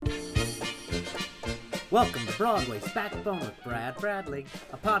Welcome to Broadway's Backbone with Brad Bradley,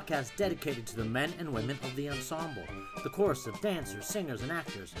 a podcast dedicated to the men and women of the ensemble, the chorus of dancers, singers, and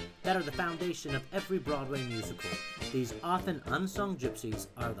actors that are the foundation of every Broadway musical. These often unsung gypsies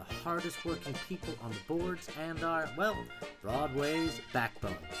are the hardest working people on the boards and are, well, Broadway's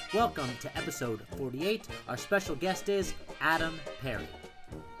backbone. Welcome to episode 48. Our special guest is Adam Perry.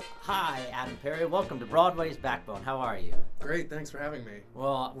 Hi, Adam Perry. Welcome to Broadway's Backbone. How are you? Great, thanks for having me.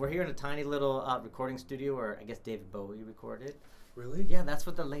 Well, we're here in a tiny little recording studio where I guess David Bowie recorded. Really? Yeah, that's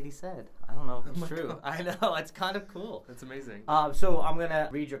what the lady said. I don't know if it's true. God. I know, it's kind of cool. That's amazing. So I'm going to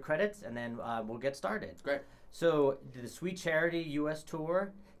read your credits and then we'll get started. Great. So the Sweet Charity U.S.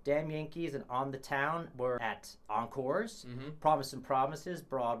 Tour, Damn Yankees and On the Town were at Encores, Promise and Promises,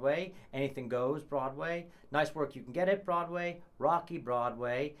 Broadway, Anything Goes, Broadway, Nice Work You Can Get It, Broadway, Rocky,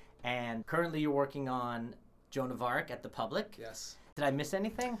 Broadway, and currently you're working on Joan of Arc at the Public. Yes. Did I miss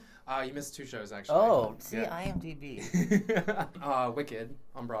anything? You missed two shows, actually. Oh, see, yeah. IMDb. Wicked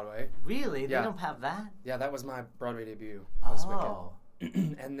on Broadway. Really? They Yeah. don't have that? Yeah, that was my Broadway debut. Was Oh.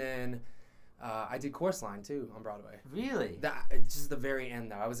 Wicked. And then I did Chorus Line, too, on Broadway. Really? Just the very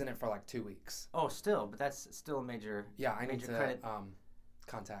end, though. I was in it for like 2 weeks. Oh, still, but that's still a major. Yeah, I need major to credit.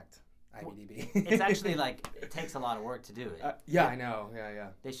 contact IMDb. It's actually like it takes a lot of work to do it. Yeah, I know.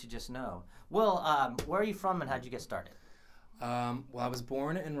 Yeah. They should just know. Well, where are you from and how'd you get started? Well, I was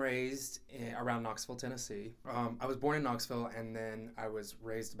born and raised around Knoxville, Tennessee. I was born in Knoxville, and then I was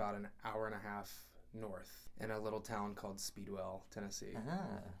raised about an hour and a half north in a little town called Speedwell, Tennessee.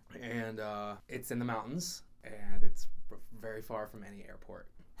 Ah. And it's in the mountains, and it's very far from any airport.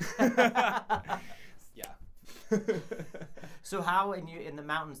 Yeah. So how in the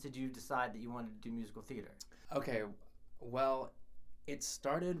mountains did you decide that you wanted to do musical theater? Okay, well, it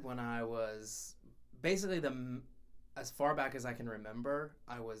started when I was basically as far back as I can remember,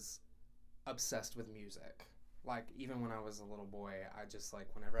 I was obsessed with music. Like, even when I was a little boy, I just, like,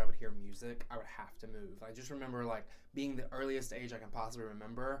 whenever I would hear music, I would have to move. I just remember, like, being the earliest age I can possibly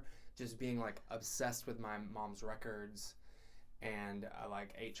remember, just being, like, obsessed with my mom's records and,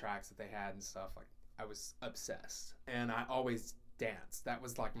 like, 8-tracks that they had and stuff. Like, I was obsessed. And I always danced. That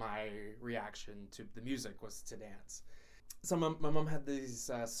was, like, my reaction to the music was to dance. So my mom had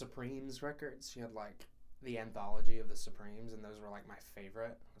these Supremes records. She had, like, the anthology of the Supremes, and those were, like, my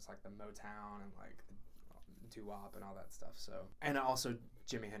favorite. It was, like, the Motown and, like, the doo-wop and all that stuff. So, and also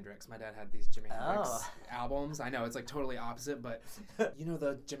Jimi Hendrix. My dad had these Jimi Hendrix albums. I know, it's, like, totally opposite, but you know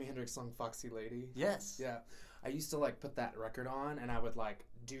the Jimi Hendrix song Foxy Lady? Yes. Yeah. I used to, like, put that record on, and I would, like,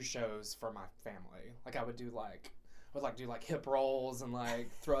 do shows for my family. Like, I would do, like, hip rolls and,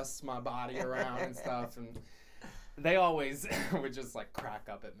 like, thrust my body around and stuff, and they always would just, like, crack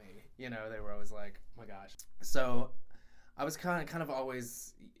up at me. You know, they were always like, oh my gosh. So I was kind of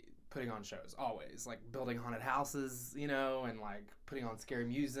always putting on shows, always, like, building haunted houses, you know, and, like, putting on scary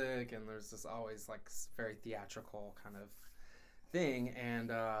music, and there's this always, like, very theatrical kind of thing. And,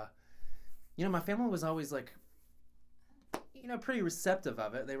 you know, my family was always, like, you know, pretty receptive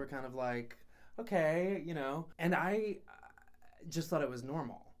of it. They were kind of like, okay, you know, and I just thought it was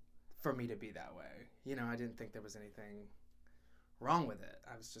normal for me to be that way. You know, I didn't think there was anything wrong with it.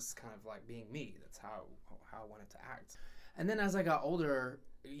 I was just kind of like being me. That's how I wanted to act. And then as I got older,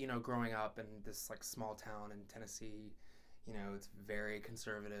 you know, growing up in this like small town in Tennessee, you know, it's very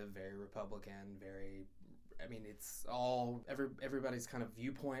conservative, very Republican, it's all, everybody's kind of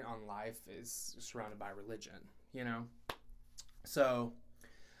viewpoint on life is surrounded by religion, you know? So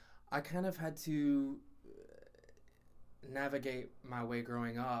I kind of had to navigate my way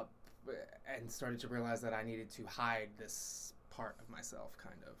growing up and started to realize that I needed to hide this part of myself,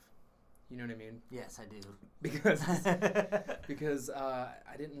 kind of. You know what I mean? Yes, I do. Because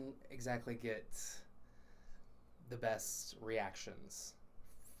I didn't exactly get the best reactions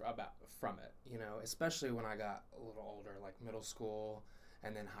from it, you know, especially when I got a little older, like middle school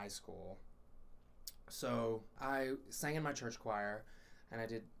and then high school. So I sang in my church choir and I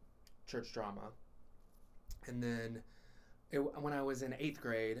did church drama. And then when I was in 8th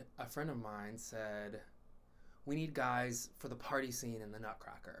grade, a friend of mine said, we need guys for the party scene in the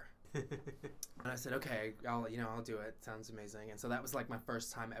Nutcracker. And I said, okay, I'll do it. Sounds amazing. And so that was like my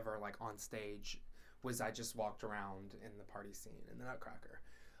first time ever like on stage was I just walked around in the party scene in the Nutcracker.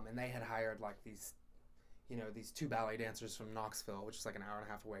 And they had hired like these 2 ballet dancers from Knoxville, which is like an hour and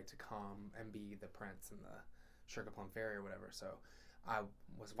a half away, to come and be the Prince and the Sugar Plum Fairy or whatever. So I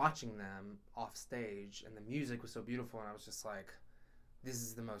was watching them off stage and the music was so beautiful and I was just like, this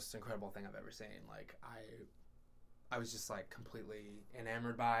is the most incredible thing I've ever seen. Like I was just like completely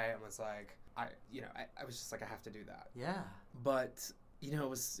enamored by it and was like, I was just like, I have to do that. Yeah. But, you know, it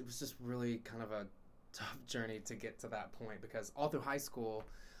was just really kind of a tough journey to get to that point, because all through high school,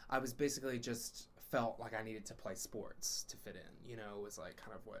 I was basically just felt like I needed to play sports to fit in. You know, it was like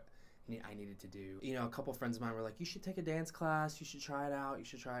kind of what I needed to do. You know, a couple friends of mine were like, you should take a dance class, you should try it out, you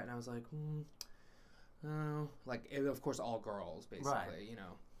should try it. And I was like, no. Like, of course, all girls, basically, Right. you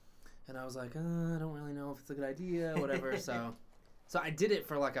know. And I was like, I don't really know if it's a good idea, whatever. So I did it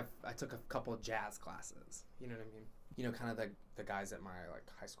for like I took a couple of jazz classes. You know what I mean? You know, kind of the guys at my like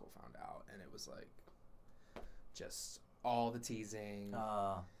high school found out, and it was like just all the teasing,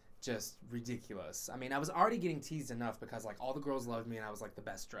 just ridiculous. I mean, I was already getting teased enough because like all the girls loved me and I was like the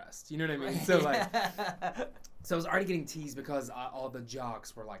best dressed. You know what I mean? So like, so I was already getting teased because all the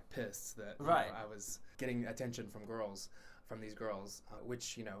jocks were like pissed that you know, I was getting attention from these girls,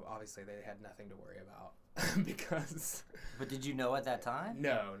 which, you know, obviously they had nothing to worry about because. But did you know at that time?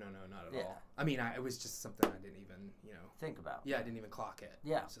 No, not at all. I mean, it was just something I didn't even, you know. Think about. Yeah, I didn't even clock it.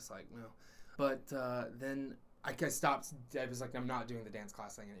 Yeah. It's just like, no. But then I stopped. I was like, I'm not doing the dance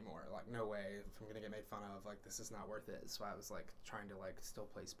class thing anymore. Like, no way. If I'm going to get made fun of, like, this is not worth it. So I was, like, trying to, like, still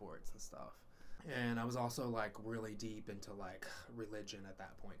play sports and stuff. And I was also, like, really deep into, like, religion at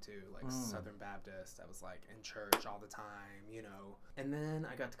that point, too. Like, Southern Baptist. I was, like, in church all the time, you know. And then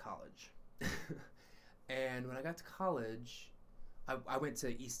I got to college. And when I got to college, I went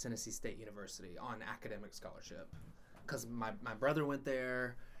to East Tennessee State University on academic scholarship. Because my brother went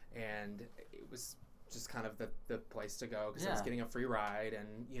there, and it was just kind of the place to go because I was getting a free ride,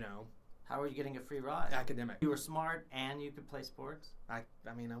 and, you know. How were you getting a free ride? Academic. You were smart and you could play sports? I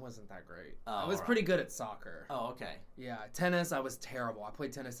mean, I wasn't that great. Oh, I was pretty good at soccer. Oh, okay. Yeah, tennis, I was terrible. I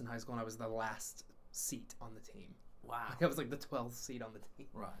played tennis in high school, and I was the last seat on the team. Wow. I was like the 12th seat on the team.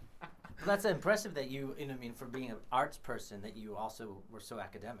 Right. Well, that's impressive that you know what I mean, for being an arts person, that you also were so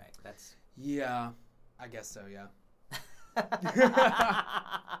academic. That's. Yeah, I guess so, yeah.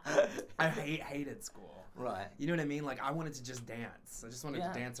 I hated school. Right. You know what I mean? Like, I wanted to just dance. I just wanted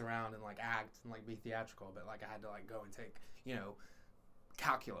to dance around and, like, act and, like, be theatrical. But, like, I had to, like, go and take, you know,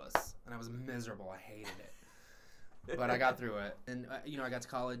 calculus. And I was miserable. I hated it. But I got through it. And, you know, I got to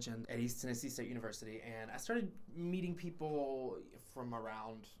college at East Tennessee State University. And I started meeting people from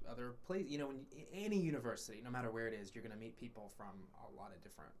around other places. You know, in any university, no matter where it is, you're going to meet people from a lot of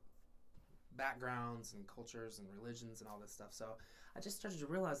different backgrounds and cultures and religions and all this stuff. So I just started to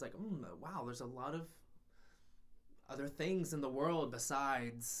realize, like, wow, there's a lot of other things in the world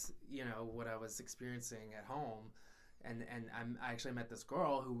besides, you know, what I was experiencing at home. And I actually met this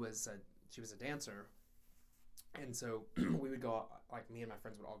girl who was she was a dancer, and so we would go out, like, me and my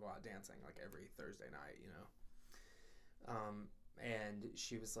friends would all go out dancing like every Thursday night, you know. And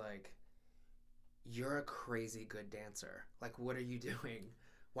she was like, "You're a crazy good dancer. Like, what are you doing?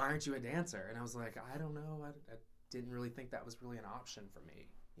 Why aren't you a dancer?" And I was like, I don't know. I didn't really think that was really an option for me,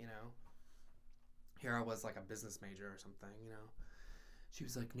 you know. Here I was, like, a business major or something, you know. She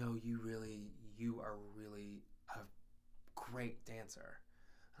was like, "No, you are really a great dancer."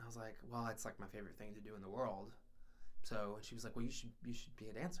 And I was like, "Well, it's like my favorite thing to do in the world." So, and she was like, "Well, you should be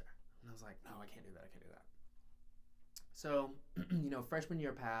a dancer." And I was like, "No, I can't do that. So, you know, freshman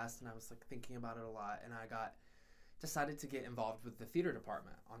year passed, and I was, like, thinking about it a lot, and I decided to get involved with the theater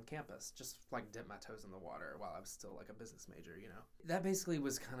department on campus, just, like, dip my toes in the water while I was still, like, a business major, you know. That basically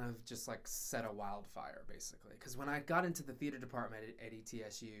was kind of just, like, set a wildfire, basically, because when I got into the theater department at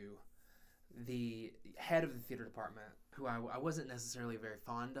ETSU, the head of the theater department, who I wasn't necessarily very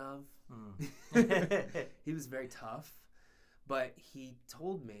fond of, he was very tough, but he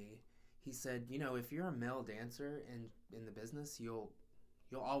told me, he said, you know, if you're a male dancer in the business, you'll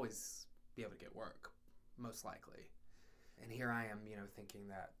always be able to get work, most likely. And here I am, you know, thinking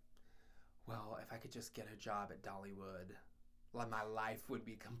that, well, if I could just get a job at Dollywood, like, my life would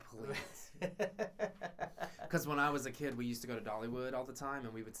be complete. Because when I was a kid, we used to go to Dollywood all the time,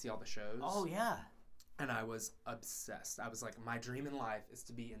 and we would see all the shows. Oh, yeah. And I was obsessed. I was like, my dream in life is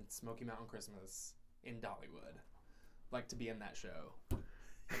to be in Smoky Mountain Christmas in Dollywood. Like, to be in that show.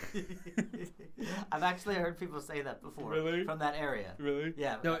 I've actually heard people say that before. Really? From that area. Really?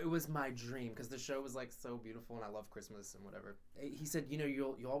 Yeah. No, it was my dream because the show was, like, so beautiful, and I love Christmas and whatever. He said, you know,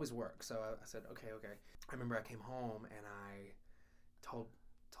 you'll always work. So I said, okay. I remember I came home and I told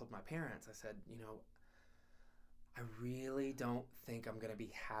my parents, I said, you know, I really don't think I'm going to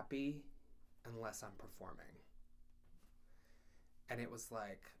be happy unless I'm performing. And it was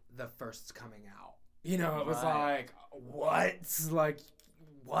like the first coming out. You know, it was like, what? Like,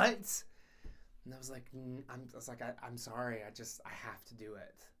 what? And I was like, I'm sorry. I have to do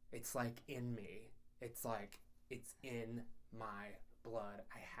it. It's like in me. It's like, it's in my blood.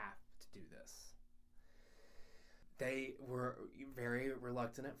 I have to do this. They were very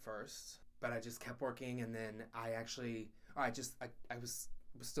reluctant at first. but I just kept working, and then I was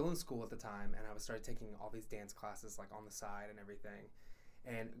still in school at the time, and I started taking all these dance classes like on the side and everything,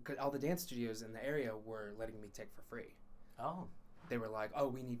 and all the dance studios in the area were letting me take for free. Oh. They were like, "Oh,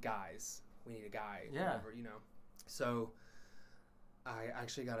 we need guys. We need a guy." Yeah. Whatever, you know. So I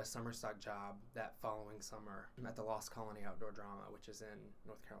actually got a summer stock job that following summer at the Lost Colony Outdoor Drama, which is in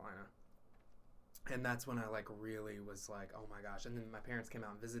North Carolina. And that's when I like really was like, oh my gosh. And then my parents came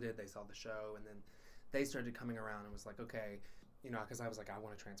out and visited. They saw the show, and then they started coming around and was like, okay, you know, because I was like, I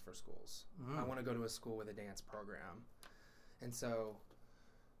want to transfer schools. I want to go to a school with a dance program. And so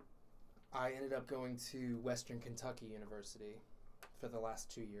I ended up going to Western Kentucky University for the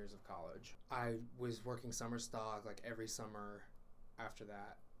last 2 years of college. I was working summer stock like every summer after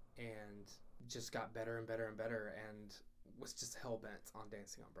that, and just got better and better and better, and was just hell-bent on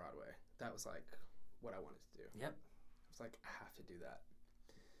dancing on Broadway. That was like what I wanted to do. Yep. I was like, I have to do that.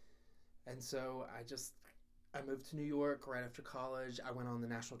 And so I moved to New York right after college. I went on the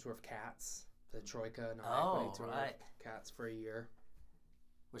national tour of Cats, the Troika non-equity tour of Cats for a year.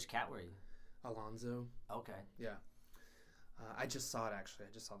 Which cat were you? Alonzo. Okay. Yeah. I just saw it, actually.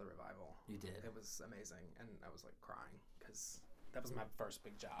 I just saw the revival. You did? It was amazing. And I was like crying because that was my first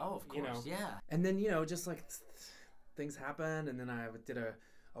big job. Oh, of course. You know? Yeah. And then, just like things happened. And then I did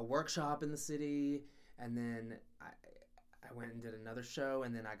a workshop in the city. And then I went and did another show.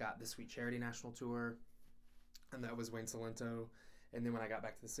 And then I got the Sweet Charity National Tour. And that was Wayne Salento. And then when I got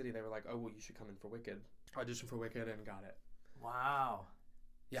back to the city, they were like, oh, well, you should come in for Wicked. Auditioned for Wicked and got it. Wow.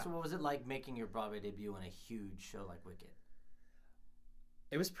 Yeah. So what was it like making your Broadway debut in a huge show like Wicked?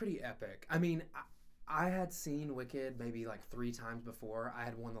 It was pretty epic. I mean, I had seen Wicked maybe like 3 times before. I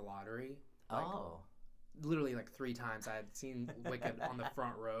had won the lottery. Literally like 3 times. I had seen Wicked on the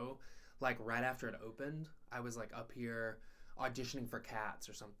front row, like right after it opened. I was like up here auditioning for Cats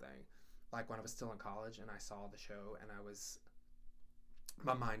or something, like when I was still in college, and I saw the show, and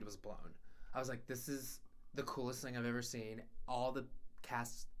my mind was blown. I was like, this is the coolest thing I've ever seen. All the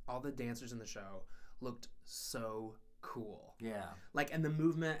cast, all the dancers in the show looked so cool. Yeah. Like, and the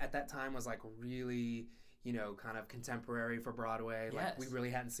movement at that time was like really, kind of contemporary for Broadway. Yes. Like, we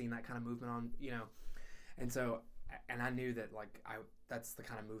really hadn't seen that kind of movement on, and so, and I knew that like that's the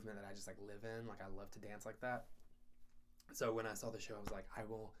kind of movement that I just like live in. Like, I love to dance like that. So when I saw the show, I was like, I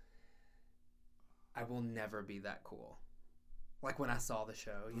will never be that cool. Like, when I saw the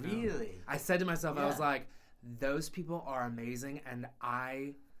show, Really? I said to myself, Yeah. I was like, those people are amazing, and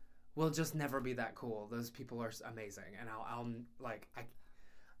I will just never be that cool. Those people are amazing, and I'll like,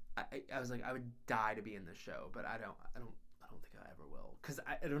 I was like, I would die to be in this show, but I don't think I ever will, because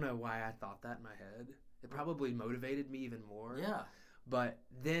I don't know why I thought that in my head. It probably motivated me even more. Yeah. But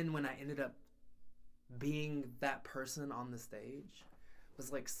then when I ended up being that person on the stage,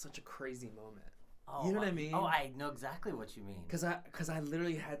 was like such a crazy moment. Oh, you know what I mean? Oh, I know exactly what you mean. Because I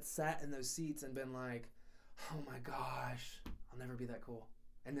literally had sat in those seats and been like, oh my gosh, I'll never be that cool.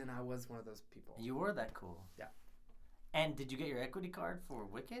 And then I was one of those people. You were that cool. Yeah. And did you get your equity card for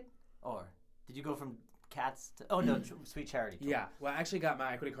Wicked? Or did you go from Cats to... Oh, no, Sweet Charity. Yeah. Well, I actually got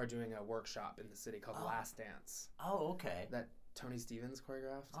my equity card doing a workshop in the city called Last Dance. Oh, okay. That Tony Stevens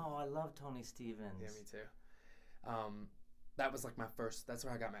choreographed. Oh, I love Tony Stevens. Yeah, me too. That was like that's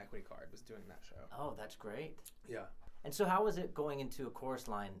where I got my equity card, was doing that show. Oh, that's great. Yeah. And so how was it going into a chorus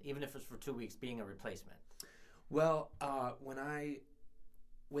line, even if it was for 2 weeks, being a replacement? Well,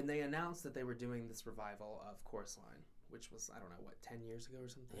 when they announced that they were doing this revival of Chorus Line, which was, I don't know, 10 years ago or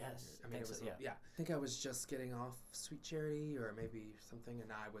something? Yes, I mean, it was, so, yeah. I think I was just getting off Sweet Charity or maybe something,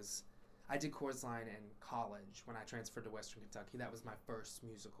 and I did Chorus Line in college when I transferred to Western Kentucky. That was my first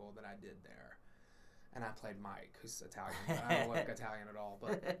musical that I did there. And I played Mike, who's Italian. I don't look Italian at all,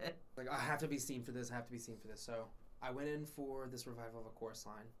 but like, I have to be seen for this. So I went in for this revival of a Chorus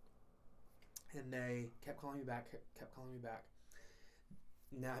Line, and they kept calling me back.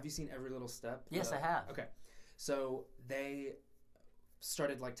 Now, have you seen Every Little Step? Yes, I have. Okay. So they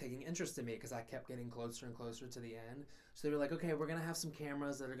started like taking interest in me because I kept getting closer and closer to the end. So they were like, okay, we're going to have some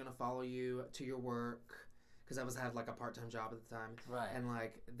cameras that are going to follow you to your work. Because I had like a part-time job at the time. Right. And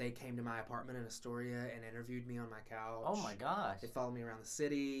like they came to my apartment in Astoria and interviewed me on my couch. Oh my gosh. They followed me around the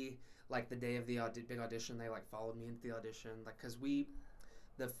city. Like the day of the big audition, they like followed me into the audition. Like, because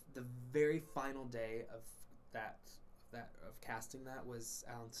the very final day of casting that was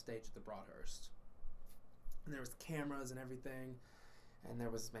on stage at the Broadhurst. And there was cameras and everything. And there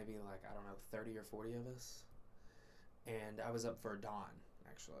was maybe like, I don't know, 30 or 40 of us. And I was up for Dawn,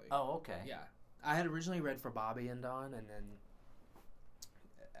 actually. Oh, okay. Yeah. I had originally read for Bobby and Dawn, and then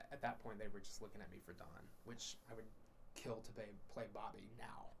at that point they were just looking at me for Dawn, which I would kill to play Bobby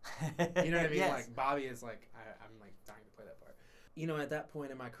now. You know what I mean? Yes. Like Bobby is like I'm like dying to play that part. You know, at that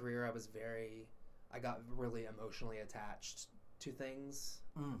point in my career, I got really emotionally attached to things.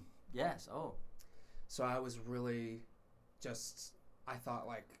 Yes. Oh. So I was really just, I thought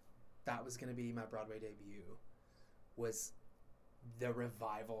like that was going to be my Broadway debut, was the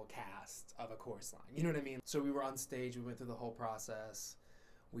revival cast of A Chorus Line. You know what I mean? So we were on stage, we went through the whole process,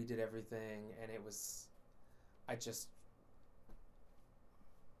 we did everything, and it was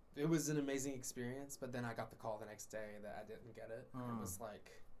an amazing experience, but then I got the call the next day that I didn't get it. It was like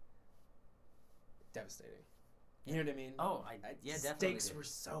devastating. You know what I mean? Oh, yeah, definitely. Stakes were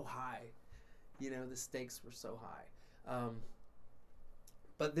so high. You know, the stakes were so high.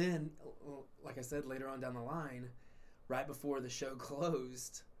 But then, like I said, later on down the line, right before the show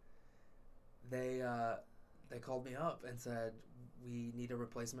closed, they called me up and said, we need a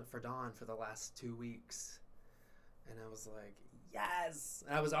replacement for Dawn for the last 2 weeks. And I was like, yes!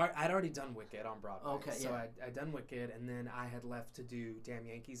 And I'd already done Wicked on Broadway. Okay, so yeah. I'd done Wicked, and then I had left to do Damn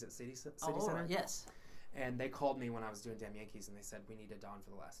Yankees at City Center. Right, yes. And they called me when I was doing Damn Yankees, and they said, we need a Dawn for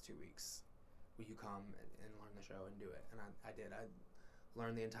the last 2 weeks. Will you come and learn the show and do it? And I did. I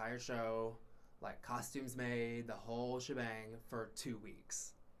learned the entire show, like costumes made, the whole shebang for 2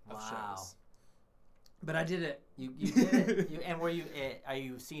 weeks of shows. But I did it. You did it. And are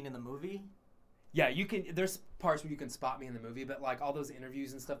you seen in the movie? Yeah, you can. There's parts where you can spot me in the movie, but like all those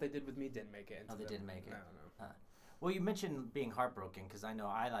interviews and stuff they did with me didn't make it. They didn't make it. No. Well, you mentioned being heartbroken, because I know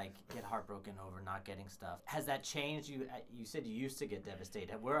I get heartbroken over not getting stuff. Has that changed? You said you used to get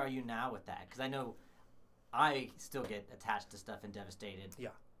devastated. Where are you now with that? Because I know I still get attached to stuff and devastated. Yeah,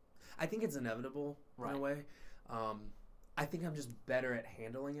 I think it's inevitable in a way. I think I'm just better at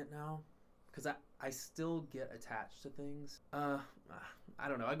handling it now, because I still get attached to things. I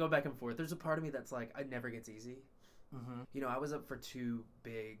don't know. I go back and forth. There's a part of me that's like, it never gets easy. Mm-hmm. You know, I was up for 2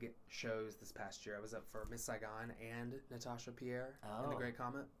 big shows this past year. I was up for Miss Saigon and Natasha Pierre in The Great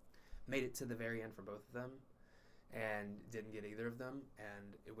Comet. Made it to the very end for both of them, and didn't get either of them.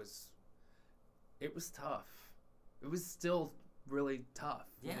 And it was tough. It was still really tough.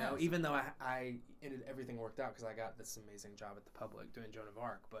 You know, even though I ended everything worked out because I got this amazing job at the Public doing Joan of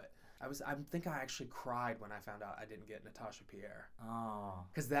Arc, but I think I actually cried when I found out I didn't get Natasha Pierre. Oh.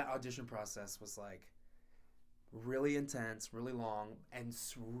 Because that audition process was like really intense, really long, and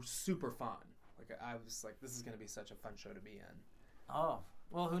super fun. Like I was like, this is going to be such a fun show to be in. Oh.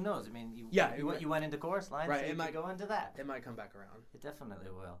 Well, who knows? I mean, you went into Chorus Line, right? So it might go into that. It might come back around. It definitely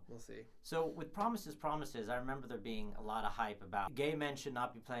will. We'll see. So with Promises, I remember there being a lot of hype about gay men should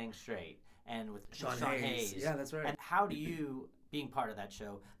not be playing straight, and with Sean Hayes. Yeah, that's right. And how do you, being part of that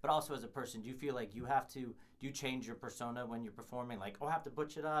show, but also as a person, do you feel like do you change your persona when you're performing? Like, I have to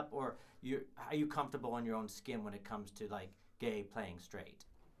butch it up, or are you comfortable in your own skin when it comes to like gay playing straight?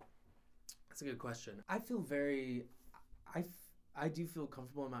 That's a good question. I feel I do feel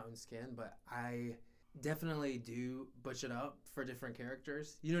comfortable in my own skin, but I definitely do butch it up for different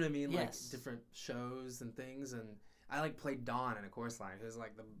characters. You know what I mean? Yes. Like different shows and things. And I played Dawn in A Chorus Line, who's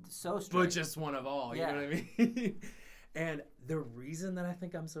like the butchest one of all. You know what I mean? And the reason that I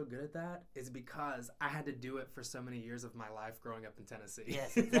think I'm so good at that is because I had to do it for so many years of my life growing up in Tennessee.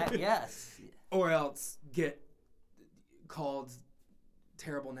 Yes, exactly. Yes. Or else get called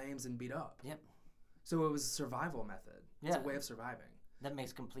terrible names and beat up. Yep. So it was a survival method. It's a way of surviving. That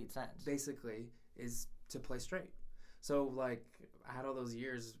makes complete sense. Basically, is to play straight. So, like, I had all those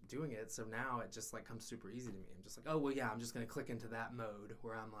years doing it, so now it just, like, comes super easy to me. I'm just like, oh, well, yeah, I'm just going to click into that mode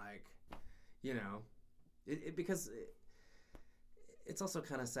where I'm like, you know, because it's also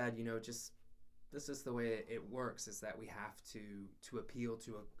kind of sad, you know, just, this is the way it works, is that we have to appeal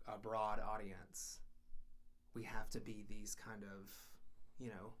to a broad audience. We have to be these kind of, you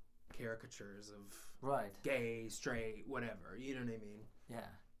know, caricatures of gay, straight, whatever. You know what I mean? Yeah.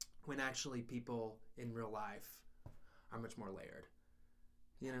 When actually people in real life are much more layered.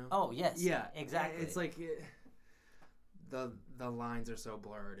 You know? Oh, yes. Yeah. Exactly. It's like the lines are so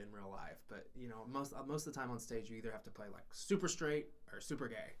blurred in real life, but you know, most of the time on stage you either have to play like super straight or super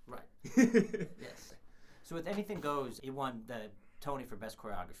gay. Right. Yes. So with Anything Goes, it won the Tony for Best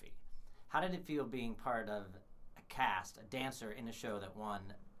Choreography. How did it feel being part of a cast, a dancer in a show that won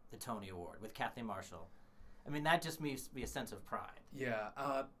the Tony Award with Kathleen Marshall? I mean, that just makes me a sense of pride. Yeah.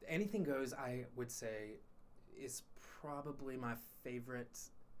 Anything Goes, I would say, is probably my favorite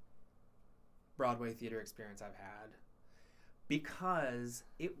Broadway theater experience I've had, because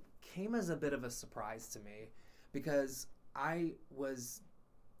it came as a bit of a surprise to me, because I was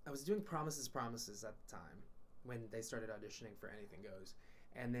doing Promises at the time when they started auditioning for Anything Goes,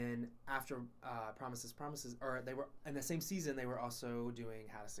 And then after Promises, or they were in the same season, they were also doing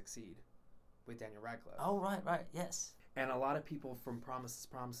How to Succeed with Daniel Radcliffe. Oh, right, yes. And a lot of people from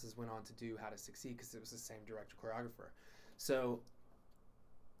Promises went on to do How to Succeed because it was the same director choreographer. So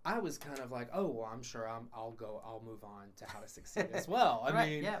I was kind of like, oh, well, I'm sure I'll move on to How to Succeed as well. I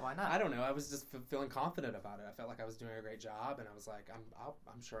mean, yeah, why not? I don't know. I was just feeling confident about it. I felt like I was doing a great job, and I was like,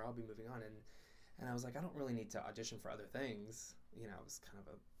 I'm sure I'll be moving on. And I was like, I don't really need to audition for other things. You know, it was kind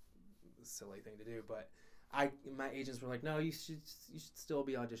of a silly thing to do, but my agents were like, no, you should still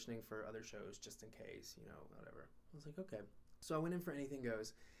be auditioning for other shows just in case, you know, whatever. I was like, okay. So I went in for Anything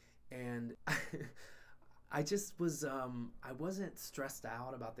Goes, and I just was I wasn't stressed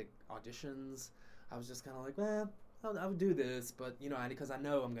out about the auditions. I was just kind of like, well, I would do this, but you know, because I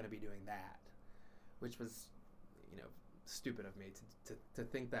know I'm going to be doing that, which was, you know, stupid of me to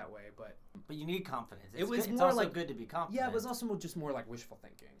think that way, but you need confidence. It was it's more also like good to be confident. Yeah, it was also just more like wishful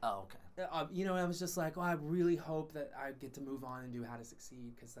thinking. Oh, okay. You know, I was just like, oh, I really hope that I get to move on and do How to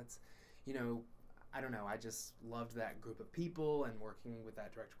Succeed, because that's, you know, I don't know, I just loved that group of people and working with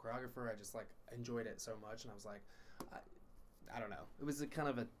that director choreographer. I just like enjoyed it so much, and I was like, I don't know, it was a kind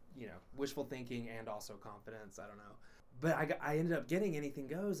of a, you know, wishful thinking and also confidence. I don't know, but I ended up getting Anything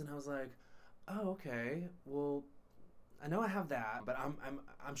Goes, and I was like, oh, okay, well, I know I have that, but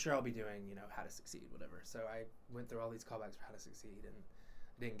I'm sure I'll be doing, you know, How to Succeed, whatever. So I went through all these callbacks for How to Succeed and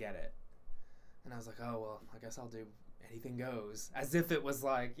didn't get it. And I was like, oh, well, I guess I'll do Anything Goes. As if it was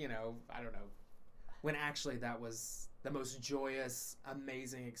like, you know, I don't know. When actually that was the most joyous,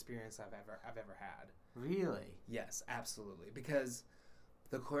 amazing experience I've ever had. Really? Yes, absolutely. Because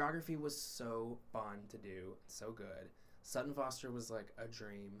the choreography was so fun to do, so good. Sutton Foster was like a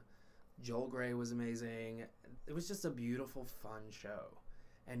dream. Joel Grey was amazing. It was just a beautiful, fun show.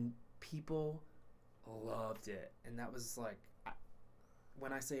 And people loved it. And that was like,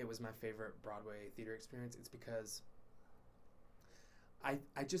 when I say it was my favorite Broadway theater experience, it's because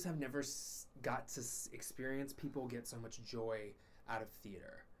I just have never got to experience people get so much joy out of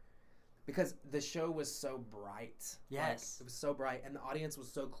theater. Because the show was so bright. Yes. Like, it was so bright. And the audience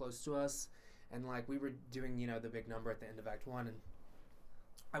was so close to us. And like we were doing, you know, the big number at the end of Act 1, and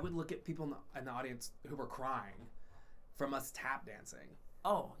I would look at people in the audience who were crying from us tap dancing.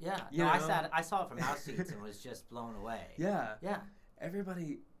 Oh, yeah. You No, know? I saw it from our seats and was just blown away. Yeah. Yeah.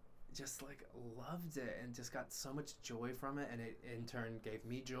 Everybody just like loved it and just got so much joy from it, and it in turn gave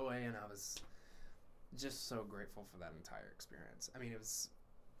me joy, and I was just so grateful for that entire experience. I mean, it was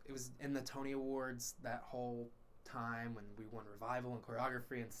in the Tony Awards that whole time when we won Revival and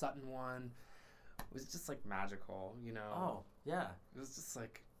choreography, and Sutton won. It was just like magical, you know. Oh, yeah. It was just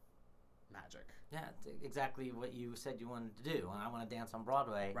like magic. Yeah, it's exactly what you said you wanted to do. And I want to dance on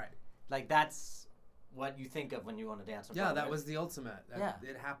Broadway. Right. Like, that's what you think of when you want to dance on Broadway. Yeah, that was the ultimate. Yeah.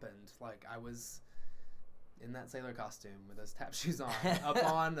 It happened. Like, I was in that sailor costume with those tap shoes on, up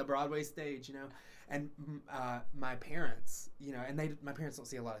on the Broadway stage, you know. And my parents, you know, and my parents don't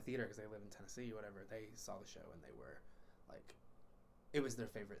see a lot of theater because they live in Tennessee or whatever. They saw the show and they were like, it was their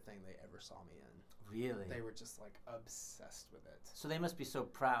favorite thing they ever saw me in. Really? They were just like obsessed with it. So they must be so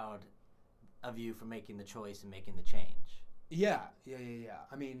proud of you for making the choice and making the change. Yeah.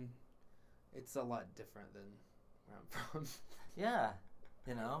 I mean, it's a lot different than where I'm from. Yeah,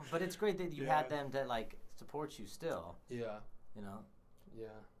 you know, but it's great that you had them to like support you still. Yeah. You know. Yeah.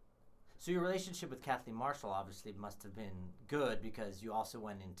 So your relationship with Kathleen Marshall obviously must have been good, because you also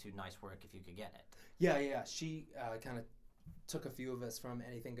went into Nice Work If You Could Get It. Yeah. She kind of took a few of us from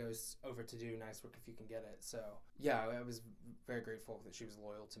Anything Goes over to do Nice Work If You Can Get It. So yeah, I was very grateful that she was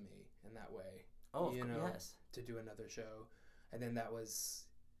loyal to me in that way. Oh, you know, yes. To do another show, and then that was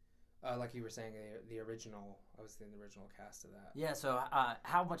like you were saying, the original. I was in the original cast of that. Yeah. So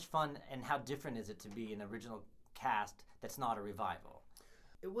how much fun and how different is it to be an original cast that's not a revival?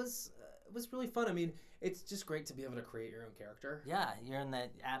 It was really fun. I mean, it's just great to be able to create your own character. Yeah, you're in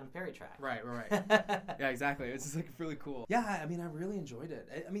that Adam Perry track. Right. Yeah, exactly. It's just like really cool. Yeah, I mean, I really enjoyed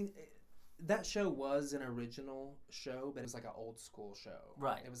it. I mean, that show was an original show, but it was like an old school show.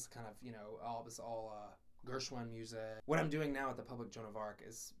 Right. It was kind of, you know, it was all Gershwin music. What I'm doing now at the Public Joan of Arc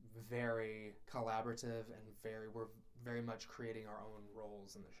is very collaborative, and we're very much creating our own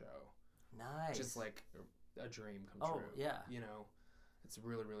roles in the show. Nice. Just like a dream come true. Oh, yeah. You know, it's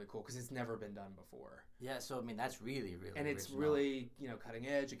really, really cool because it's never been done before. Yeah, so I mean, that's really, really and it's original. really, you know, cutting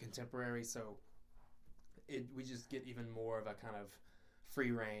edge and contemporary, so we just get even more of a kind of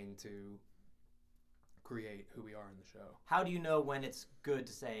free reign to create who we are in the show. How do you know when it's good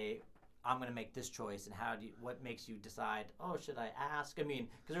to say, I'm going to make this choice, and what makes you decide, oh, should I ask? I mean,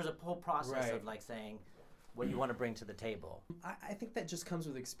 because there's a whole process Right. of like saying, what you want to bring to the table? I think that just comes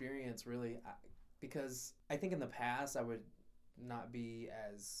with experience, really, because I think in the past I would not be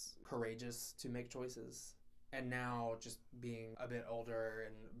as courageous to make choices. And now, just being a bit older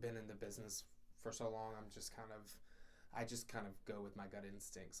and been in the business for so long, I just kind of go with my gut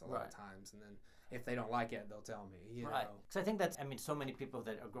instincts a lot of times. And then if they don't like it, they'll tell me, you know. Because I think that's, so many people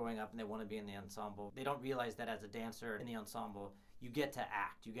that are growing up and they want to be in the ensemble, they don't realize that as a dancer in the ensemble, you get to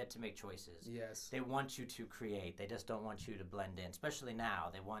act, you get to make choices. Yes. They want you to create. They just don't want you to blend in, especially now.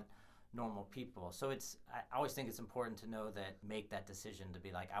 They want normal people. So I always think it's important to know that, make that decision to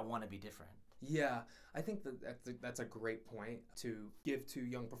be like, I want to be different. Yeah, I think that's a great point to give to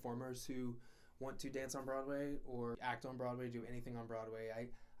young performers who want to dance on Broadway or act on Broadway, do anything on Broadway.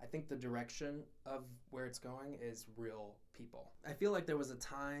 I think the direction of where it's going is real people. I feel like there was a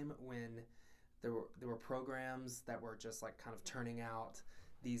time when there were programs that were just like kind of turning out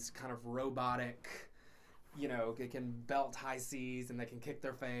these kind of robotic, you know, they can belt high C's and they can kick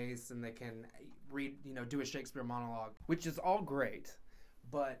their face and they can read, you know, do a Shakespeare monologue, which is all great.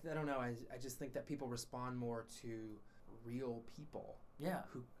 But I don't know, I just think that people respond more to real people. Yeah.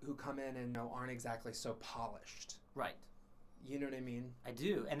 Who come in and, you know, aren't exactly so polished. Right. You know what I mean? I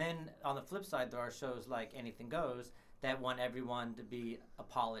do. And then on the flip side, there are shows like Anything Goes that want everyone to be a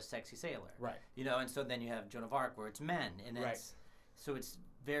polished, sexy sailor. Right. You know, and so then you have Joan of Arc where it's men. And right. So it's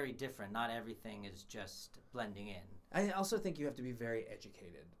very different. Not everything is just blending in. I also think you have to be very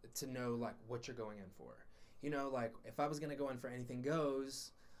educated to know, like, what you're going in for. You know, like, if I was going to go in for Anything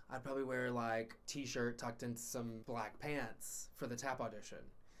Goes, I'd probably wear, like, t-shirt tucked into some black pants for the tap audition.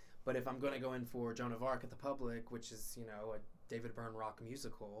 But if I'm going to go in for Joan of Arc at the Public, which is, you know, a David Byrne rock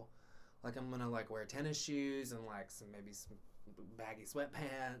musical, like, I'm going to, like, wear tennis shoes and, like, maybe some baggy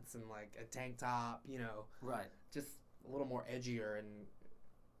sweatpants and, like, a tank top, you know. Right. Just a little more edgier, and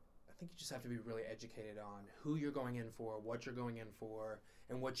I think you just have to be really educated on who you're going in for, what you're going in for,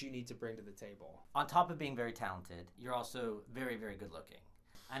 and what you need to bring to the table. On top of being very talented, you're also very, very good looking.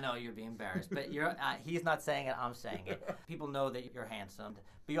 I know you're being embarrassed, but you're he's not saying it, I'm saying it. People know that you're handsome,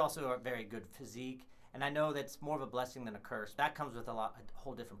 but you also are very good physique. And I know that's more of a blessing than a curse. That comes with a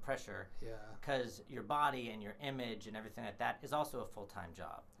whole different pressure. Yeah. Because your body and your image and everything like that is also a full-time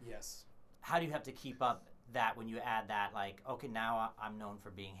job. Yes. How do you have to keep up that when you add that, like, okay, now I'm known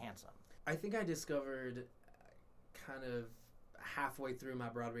for being handsome? I think I discovered kind of halfway through my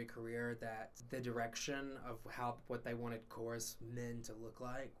Broadway career that the direction of what they wanted chorus men to look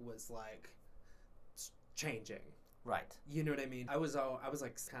like was, like, changing. Right. You know what I mean? I was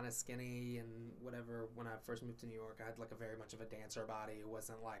like kind of skinny and whatever when I first moved to New York. I had like a very much of a dancer body. It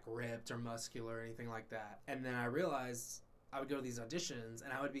wasn't like ripped or muscular or anything like that. And then I realized I would go to these auditions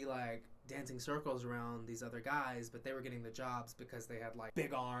and I would be like dancing circles around these other guys, but they were getting the jobs because they had like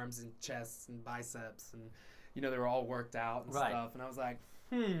big arms and chests and biceps and, you know, they were all worked out and stuff. And I was like,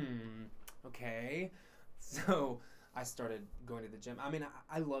 okay. So I started going to the gym. I mean,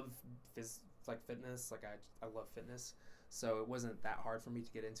 I love fitness. Like I love fitness. So it wasn't that hard for me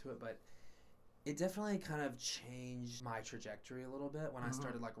to get into it, but it definitely kind of changed my trajectory a little bit when I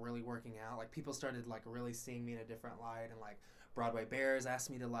started like really working out. Like people started like really seeing me in a different light, and like Broadway Bears asked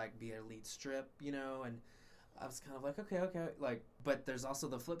me to like be a lead strip, you know, and I was kind of like, okay. Like, but there's also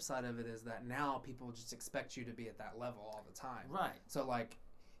the flip side of it is that now people just expect you to be at that level all the time. Right. So like,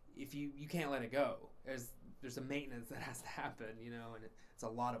 if you can't let it go. There's a maintenance that has to happen, you know, and it's a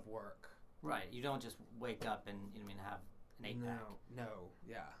lot of work. Right. You don't just wake up and, you know, have an 8-pack. No,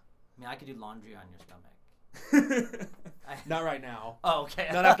 yeah. I mean, I could do laundry on your stomach. Not right now. Oh, okay.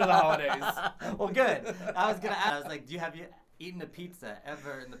 Not after the holidays. Well, good. I was going to ask, I was like, have you eaten a pizza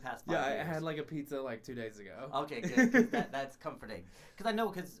ever in the past 5 years? Yeah, I had like a pizza like 2 days ago. Okay, good. That's comforting. Because I know,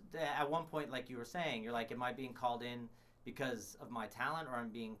 because at one point, like you were saying, you're like, am I being called in because of my talent, or I'm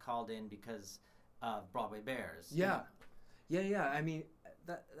being called in because of Broadway Bears? Yeah. Yeah. I mean,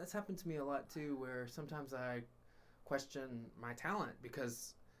 that's happened to me a lot too, where sometimes I question my talent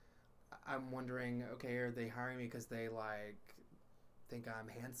because I'm wondering, okay, are they hiring me because they like think I'm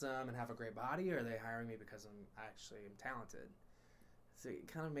handsome and have a great body, or are they hiring me because I'm actually talented? So it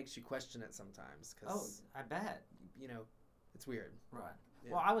kind of makes you question it sometimes. Cause, I bet. You know, it's weird. Right.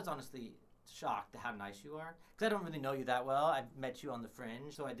 Yeah. Well, I was honestly shocked at how nice you are, because I don't really know you that well. I met you on the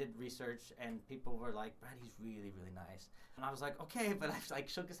Fringe, so I did research, and people were like, Brad, he's really, really nice. And I was like, okay, but I like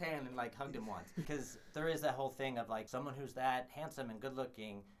shook his hand and like hugged him once, because there is that whole thing of like someone who's that handsome and good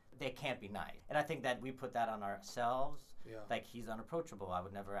looking, they can't be nice. And I think that we put that on ourselves. Yeah. Like, he's unapproachable. I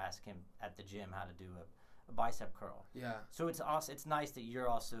would never ask him at the gym how to do a bicep curl. Yeah. So it's nice that you're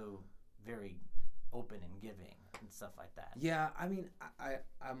also very open and giving and stuff like that. Yeah, I mean,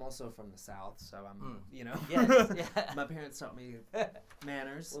 I'm also from the South, so I'm, you know, Yes, yeah. my parents taught me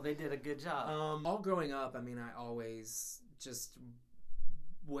manners. Well, they did a good job. All growing up, I mean, I always just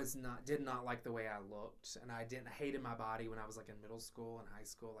did not like the way I looked, and I hated my body when I was like in middle school and high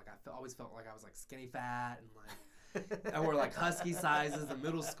school. Like always felt like I was like skinny fat, and like I wore like husky sizes in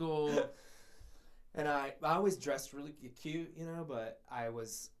middle school, and I always dressed really cute, you know, but I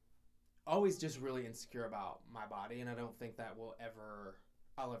was always just really insecure about my body, and I don't think that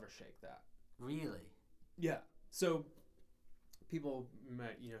I'll ever shake that. Really? Yeah. So people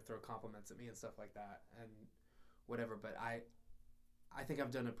might, you know, throw compliments at me and stuff like that and whatever, but I think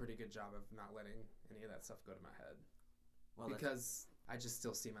I've done a pretty good job of not letting any of that stuff go to my head. Well, because I just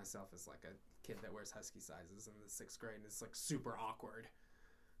still see myself as like a kid that wears husky sizes in the 6th grade and is like super awkward.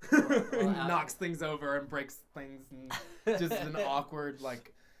 Knocks things over and breaks things and just an awkward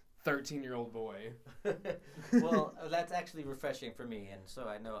like 13-year-old boy. Well, that's actually refreshing for me, and so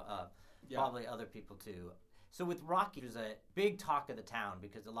I know probably other people too. So with Rocky, there's a big talk of the town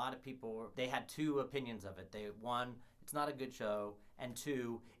because a lot of people, they had two opinions of it. One, it's not a good show, and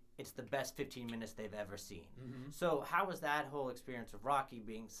two, it's the best 15 minutes they've ever seen. Mm-hmm. So how was that whole experience of Rocky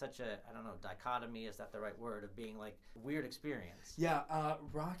being such a, I don't know, dichotomy, is that the right word, of being like a weird experience? Yeah,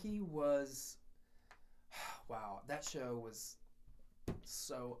 Rocky was, wow, that show was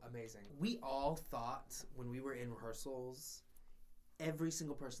so amazing. We all thought when we were in rehearsals, every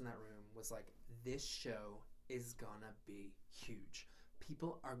single person in that room was like, this show is gonna be huge.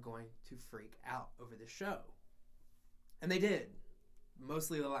 People are going to freak out over this show. And they did.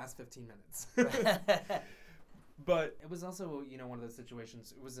 Mostly the last 15 minutes. But it was also, you know, one of those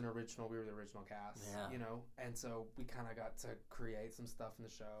situations, it was we were the original cast, you know, and so we kind of got to create some stuff in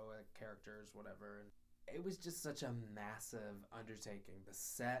the show, like characters, whatever, and it was just such a massive undertaking. The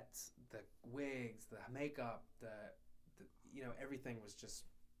set, the wigs, the makeup, the you know, everything was just,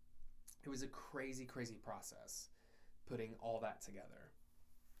 it was a crazy, crazy process putting all that together.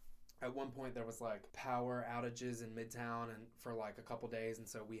 At one point there was like power outages in Midtown and for like a couple days, and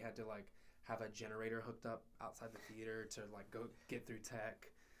so we had to like have a generator hooked up outside the theater to like go get through tech.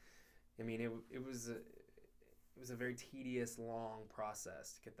 I mean, it was a very tedious, long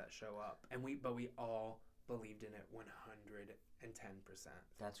process to get that show up, and we all believed in it 110%.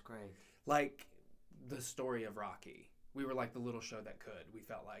 That's great. Like the story of Rocky. We were like the little show that could. We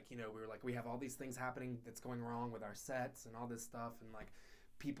felt like, you know, we were like, we have all these things happening that's going wrong with our sets and all this stuff, and like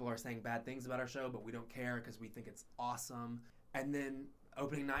people are saying bad things about our show, but we don't care because we think it's awesome. And then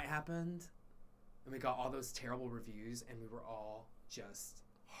opening night happened, and we got all those terrible reviews, and we were all just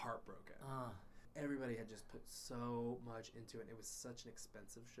heartbroken. Everybody had just put so much into it. It was such an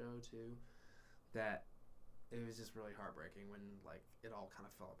expensive show too, that it was just really heartbreaking when like it all kind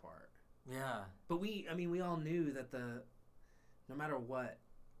of fell apart. Yeah. But we all knew that no matter what,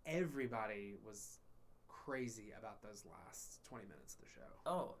 everybody was crazy about those last 20 minutes of the show.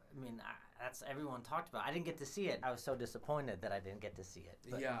 Oh, I mean, that's everyone talked about. I didn't get to see it. I was so disappointed that I didn't get to see it.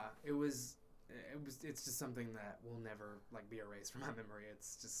 But. Yeah, it's just something that will never like be erased from my memory.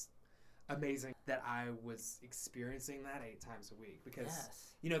 It's just amazing that I was experiencing that 8 times a week because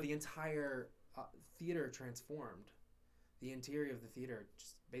you know, the entire theater transformed. The interior of the theater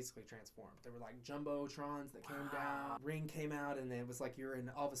just basically transformed. There were like jumbotrons that came down. Ring came out, and it was like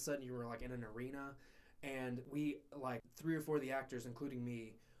all of a sudden you were like in an arena. And we, like 3 or 4 of the actors, including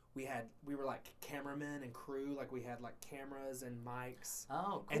me, we were like cameramen and crew. Like we had like cameras and mics.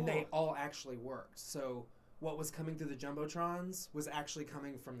 Oh, cool. And they all actually worked. So what was coming through the jumbotrons was actually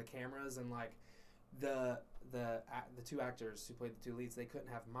coming from the cameras, and like the 2 actors who played the 2 leads, they couldn't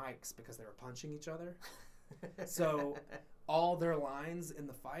have mics because they were punching each other. So all their lines in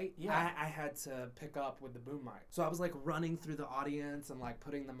the fight, I had to pick up with the boom mic. So I was like running through the audience and like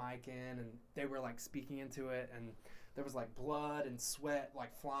putting the mic in, and they were like speaking into it, and there was like blood and sweat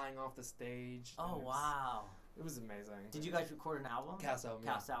like flying off the stage. Oh, wow. It was amazing. Did you guys record an album? Cast album.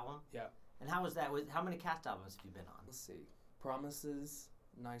 Cast album? Yeah. And how was that? How many cast albums have you been on? Let's see. Promises,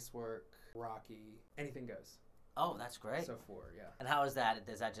 Nice Work, Rocky, Anything Goes. Oh, that's great. So 4, yeah. And how is that?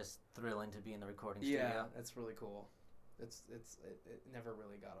 Is that just thrilling to be in the recording studio? Yeah, it's really cool. It never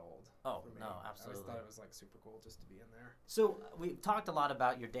really got old. Oh, for me. no, absolutely. I always thought it was like super cool just to be in there. So we've talked a lot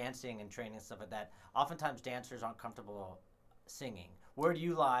about your dancing and training and stuff like that. Oftentimes dancers aren't comfortable singing. Where do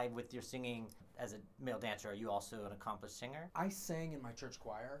you lie with your singing as a male dancer? Are you also an accomplished singer? I sang in my church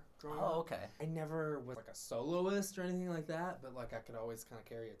choir growing up. Oh, okay. I never was like a soloist or anything like that, but like I could always kind of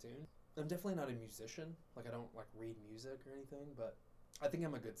carry a tune. I'm definitely not a musician. Like I don't like read music or anything, but I think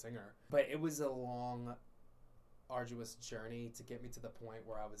I'm a good singer. But it was a long arduous journey to get me to the point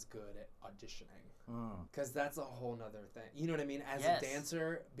where I was good at auditioning. Mm. Because that's a whole nother thing. You know what I mean? As Yes. a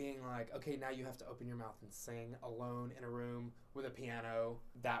dancer, being like, okay, now you have to open your mouth and sing alone in a room with a piano.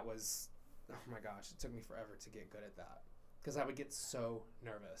 That was, oh my gosh, it took me forever to get good at that. Because I would get so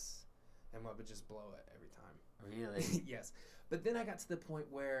nervous and I would just blow it every time. Really? Yes. But then I got to the point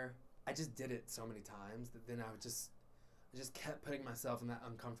where I just did it so many times that then I just kept putting myself in that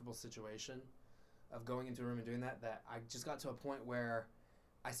uncomfortable situation of going into a room and doing that I just got to a point where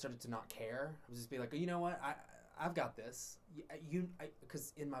I started to not care. I would just be like, you know what, I've got this.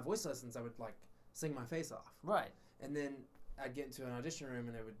 Because in my voice lessons I would like sing my face off, Right. and then I'd get into an audition room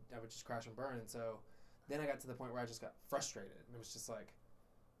and I would just crash and burn. And so then I got to the point where I just got frustrated, and it was just like,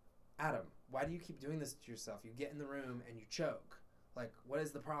 Adam, why do you keep doing this to yourself? You get in the room and you choke. Like, what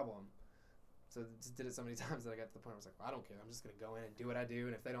is the problem? So just did it so many times that I got to the point where I was like, well, I don't care. I'm just going to go in and do what I do.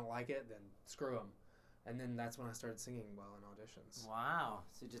 And if they don't like it, then screw them. And then that's when I started singing well in auditions. Wow.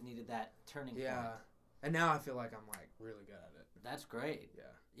 So you just needed that turning Yeah. point. And now I feel like I'm like really good at it. That's great. Yeah.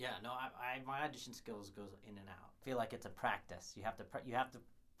 Yeah, no, my audition skills goes in and out. I feel like it's a practice. You have to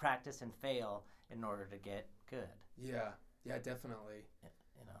practice and fail in order to get good. Yeah. Yeah, definitely.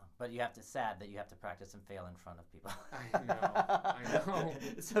 You know, but you have to sad that you have to practice and fail in front of people. I know.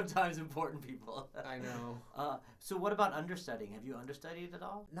 Sometimes important people. I know. So what about understudying? Have you understudied at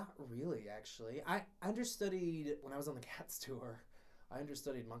all? Not really, actually. I understudied when I was on the Cats tour. I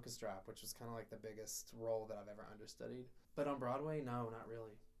understudied Monkastrap, which was kind of like the biggest role that I've ever understudied. But on Broadway, no, not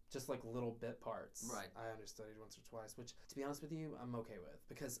really. Just like little bit parts. Right. I understudied once or twice, which, to be honest with you, I'm okay with.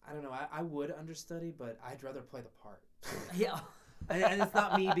 Because, I don't know, I would understudy, but I'd rather play the part. Yeah. And it's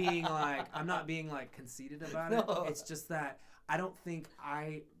not me being like, I'm not being like conceited about it. No. It's just that I don't think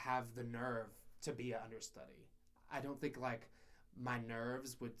I have the nerve to be an understudy. I don't think like my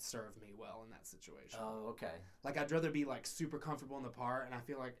nerves would serve me well in that situation. Oh, okay. Like I'd rather be like super comfortable in the part and I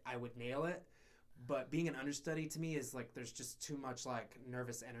feel like I would nail it. But being an understudy to me is like there's just too much like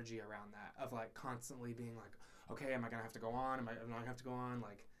nervous energy around that of like constantly being like, okay, am I gonna have to go on? Am I not gonna have to go on?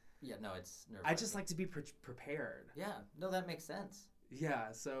 Like, Yeah, no, it's nerve. I just like to be prepared. Yeah, no, that makes sense.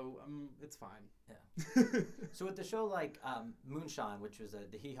 Yeah, so it's fine. Yeah. So with the show like Moonshine, which was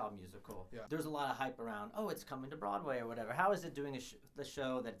the Hee Haw musical, Yeah. there's a lot of hype around, oh, it's coming to Broadway or whatever. How is it doing the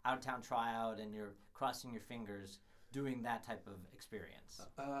show that out-of-town tryout and you're crossing your fingers doing that type of experience?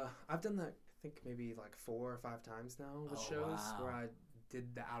 I've done that, I think maybe like 4 or 5 times now with Oh, shows wow. where I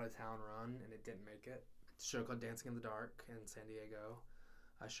did the out-of-town run and it didn't make it. It's a show called Dancing in the Dark in San Diego.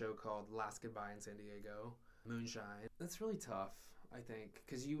 A show called Last Goodbye in San Diego. Moonshine. That's really tough, I think,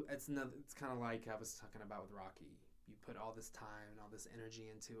 because it's kind of like I was talking about with Rocky. You put all this time and all this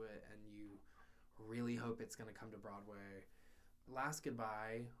energy into it, and you really hope it's going to come to Broadway. Last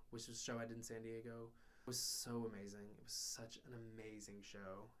Goodbye, which was a show I did in San Diego, was so amazing. It was such an amazing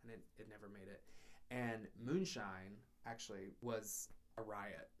show, and it never made it. And Moonshine actually was a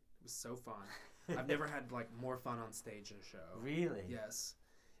riot. It was so fun. I've never had like more fun on stage in a show. Really? Yes.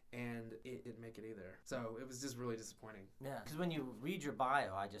 And it didn't make it either. So it was just really disappointing. Yeah, because when you read your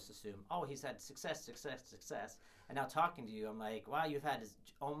bio, I just assume, oh, he's had success. And now talking to you, I'm like, wow, you've had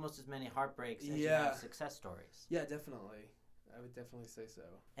almost as many heartbreaks as you have success stories. Yeah, definitely. I would definitely say so.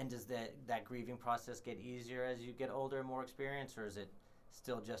 And does that grieving process get easier as you get older and more experienced, or is it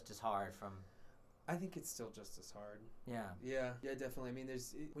still just as hard from... I think it's still just as hard. Yeah. Yeah, definitely. I mean,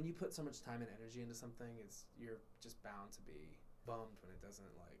 when you put so much time and energy into something, you're just bound to be bummed when it doesn't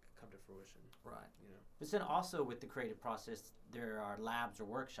like come to fruition. Right. You know. But then also with the creative process, there are labs or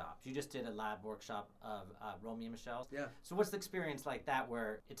workshops. You just did a lab workshop of Romeo and Michelle's. Yeah. So what's the experience like that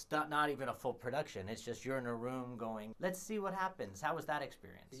where it's not even a full production? It's just you're in a room going, let's see what happens. How was that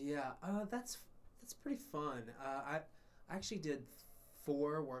experience? Yeah, that's pretty fun. I actually did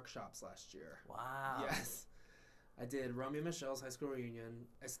 4 workshops last year. Wow. Yes. I did Romeo and Michelle's High School Reunion,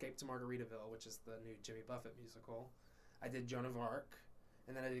 Escape to Margaritaville, which is the new Jimmy Buffett musical. I did Joan of Arc,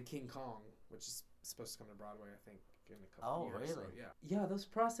 and then I did King Kong, which is supposed to come to Broadway, I think, in a couple of years. Oh, really? So, yeah, those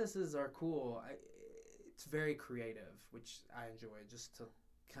processes are cool. It's very creative, which I enjoy, just to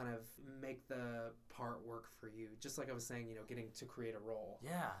kind of make the part work for you. Just like I was saying, getting to create a role.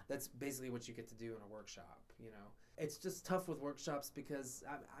 Yeah. That's basically what you get to do in a workshop, It's just tough with workshops because,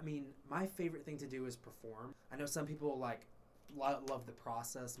 I mean, my favorite thing to do is perform. I know some people, love the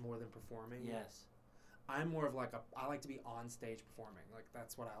process more than performing. Yes. I'm more of I like to be on stage performing.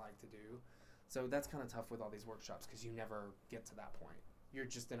 That's what I like to do. So that's kind of tough with all these workshops because you never get to that point. you're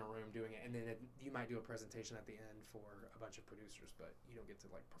just in a room doing it, and then you might do a presentation at the end for a bunch of producers, but you don't get to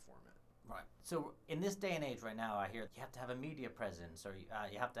like perform it. Right. So in this day and age right now, I hear you have to have a media presence, or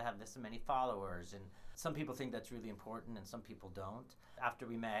you have to have this many followers, and some people think that's really important and some people don't. After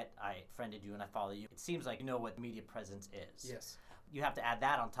we met, I friended you and I follow you. It seems like you know what media presence is. Yes. You have to add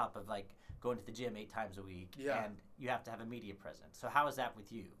that on top of like going to the gym 8 times a week, and you have to have a media presence. So how is that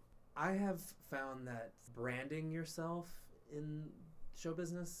with you? I have found that branding yourself in show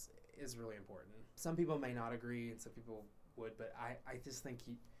business is really important. Some people may not agree and some people would, but I just think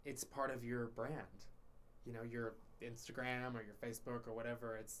it's part of your brand. You know, your Instagram or your Facebook or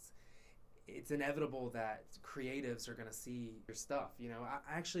whatever, it's inevitable that creatives are going to see your stuff. You know,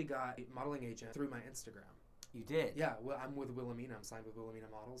 I actually got a modeling agent through my Instagram. You did? Yeah, well, I'm with Wilhelmina. I'm signed with Wilhelmina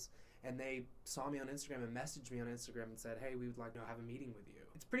Models. And they saw me on Instagram and messaged me on Instagram and said, hey, we would like to have a meeting with you.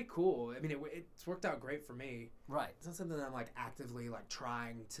 It's pretty cool. I mean, it's worked out great for me. Right. It's not something that I'm like actively like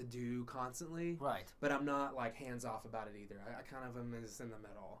trying to do constantly. Right. But I'm not like hands off about it either. I kind of am just in the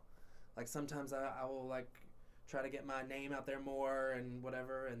middle. Like sometimes I will like try to get my name out there more and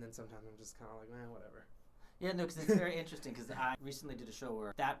whatever. And then sometimes I'm just kind of like, whatever. Yeah, no, because it's very interesting because I recently did a show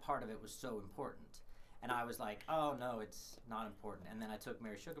where that part of it was so important. And I was like, oh, no, it's not important. And then I took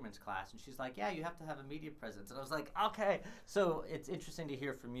Mary Sugarman's class, and she's like, yeah, you have to have a media presence. And I was like, okay. So it's interesting to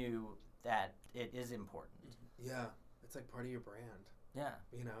hear from you that it is important. Yeah, it's like part of your brand. Yeah.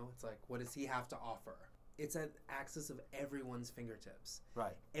 You know, it's like, what does he have to offer? It's at access of everyone's fingertips.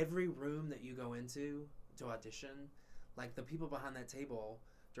 Right. Every room that you go into to audition, like the people behind that table,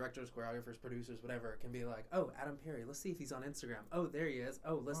 directors, choreographers, producers, whatever, can be like, oh, Adam Perry, let's see if he's on Instagram. Oh, there he is.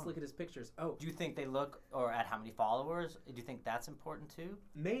 Oh, let's look at his pictures. Oh. Do you think they look or at how many followers? Do you think that's important too?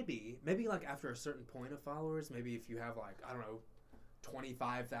 Maybe like after a certain point of followers, maybe if you have like, I don't know,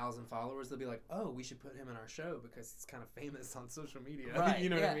 25,000 followers, they'll be like, oh, we should put him in our show because he's kind of famous on social media. Right. You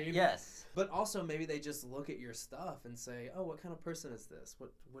know what I mean? Yes. But also maybe they just look at your stuff and say, oh, what kind of person is this?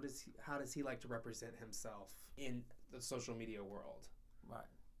 What is he, how does he like to represent himself in the social media world? Right.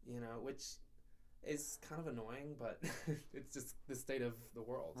 You know, which is kind of annoying, but it's just the state of the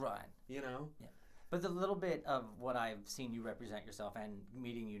world. Right. You know? Yeah. But the little bit of what I've seen you represent yourself and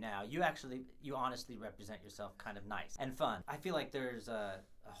meeting you now, you honestly represent yourself kind of nice and fun. I feel like there's a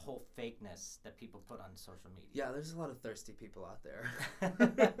whole fakeness that people put on social media. Yeah, there's a lot of thirsty people out there.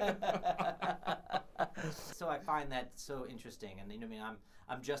 So I find that so interesting, and you know, I mean,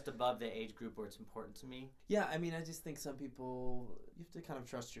 I'm just above the age group where it's important to me. Yeah, I mean, I just think some people, you have to kind of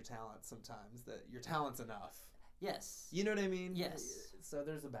trust your talent sometimes, that your talent's enough. Yes. You know what I mean? Yes. So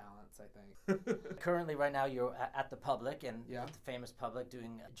there's a balance, I think. Currently, right now, you're at the Public, and Yeah. the famous Public,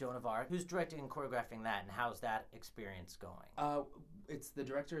 doing Joan of Arc. Who's directing and choreographing that, and how's that experience going? It's the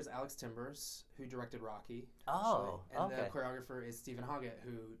director is Alex Timbers, who directed Rocky. Oh, actually. And okay. the choreographer is Stephen Hoggett,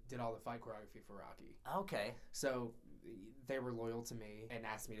 who did all the fight choreography for Rocky. Okay. So they were loyal to me and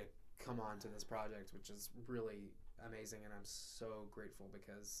asked me to come on to this project, which is really amazing, and I'm so grateful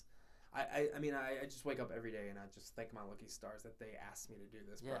because I mean, I just wake up every day and I just thank my lucky stars that they asked me to do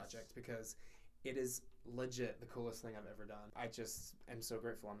this project, because it is legit the coolest thing I've ever done. I just am so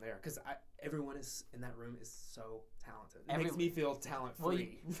grateful I'm there because everyone is in that room is so talented. It makes me feel talent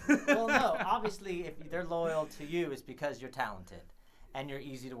free. Well, no, obviously, if they're loyal to you, it's because you're talented and you're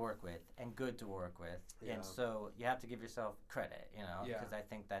easy to work with and good to work with. Yeah. And so you have to give yourself credit, you know, Yeah. because I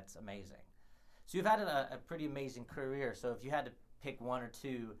think that's amazing. So you've had a pretty amazing career. So if you had to pick one or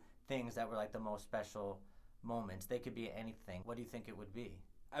two things that were like the most special moments, they could be anything. What do you think it would be?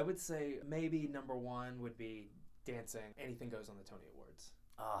 I would say maybe number one would be dancing. Anything Goes on the Tony Awards.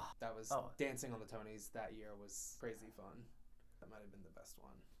 That was dancing on the Tonys that year was crazy fun. That might have been the best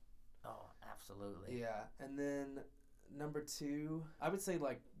one. Oh, absolutely. Yeah, and then number two, I would say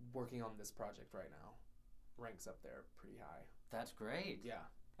like working on this project right now ranks up there pretty high. That's great. Yeah.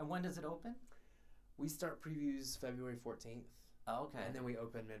 And when does it open? We start previews February 14th. Oh, okay. And then we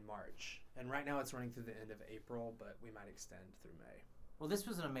open mid-March. And right now it's running through the end of April, but we might extend through May. Well, this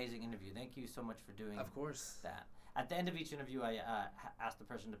was an amazing interview. Thank you so much for doing Of course. that. At the end of each interview, I asked the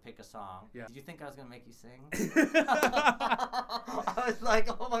person to pick a song. Yeah. Did you think I was going to make you sing? I was like,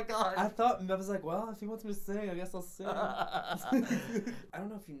 oh my God. I was like, well, if he wants me to sing, I guess I'll sing. I don't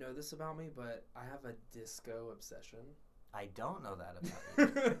know if you know this about me, but I have a disco obsession. I don't know that about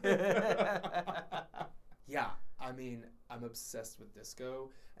you. Yeah, I mean, I'm obsessed with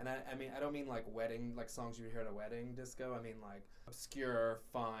disco, and I mean, I don't mean like wedding, like songs you would hear at a wedding disco. I mean like obscure,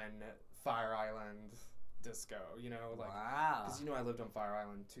 fun, Fire Island disco, you know, like, wow. because you know I lived on Fire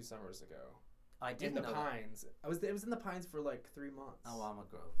Island 2 summers ago. I in didn't the know that. Pines. It was in the Pines for like 3 months. Oh, well, I'm a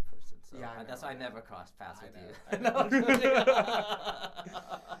Grove person, so Yeah, I that's know, why I I never know. crossed paths I with know, you. I know. No, I'm joking.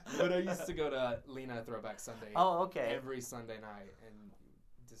 But I used to go to Lena Throwback Sunday Oh, okay. every Sunday night and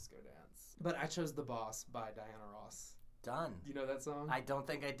disco dance. But I chose The Boss by Diana Ross. Done. You know that song? I don't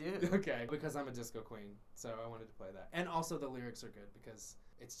think I do. Okay, because I'm a disco queen, so I wanted to play that. And also the lyrics are good because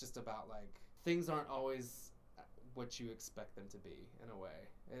it's just about like things aren't always what you expect them to be in a way.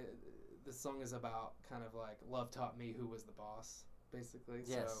 The song is about kind of like love taught me who was the boss, basically.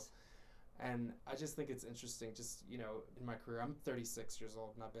 Yes. So, and I just think it's interesting. Just in my career, I'm 36 years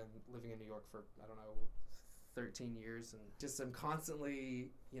old and I've been living in New York for 13 years, and just I'm constantly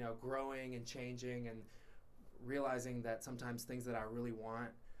growing and changing and realizing that sometimes things that I really want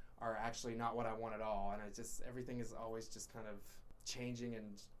are actually not what I want at all, and everything is always just kind of changing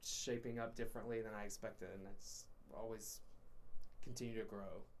and shaping up differently than I expected, and it's always continue to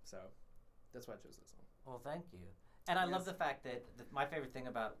grow. So that's why I chose this song. Well, thank you. And I love Yes. the fact that my favorite thing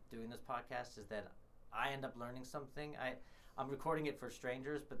about doing this podcast is that I end up learning something. I'm recording it for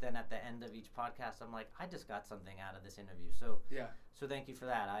strangers, but then at the end of each podcast, I'm like, I just got something out of this interview. So thank you for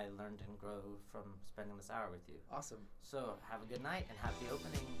that. I learned and grew from spending this hour with you. Awesome. So have a good night and happy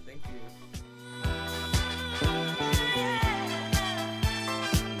opening. Thank you.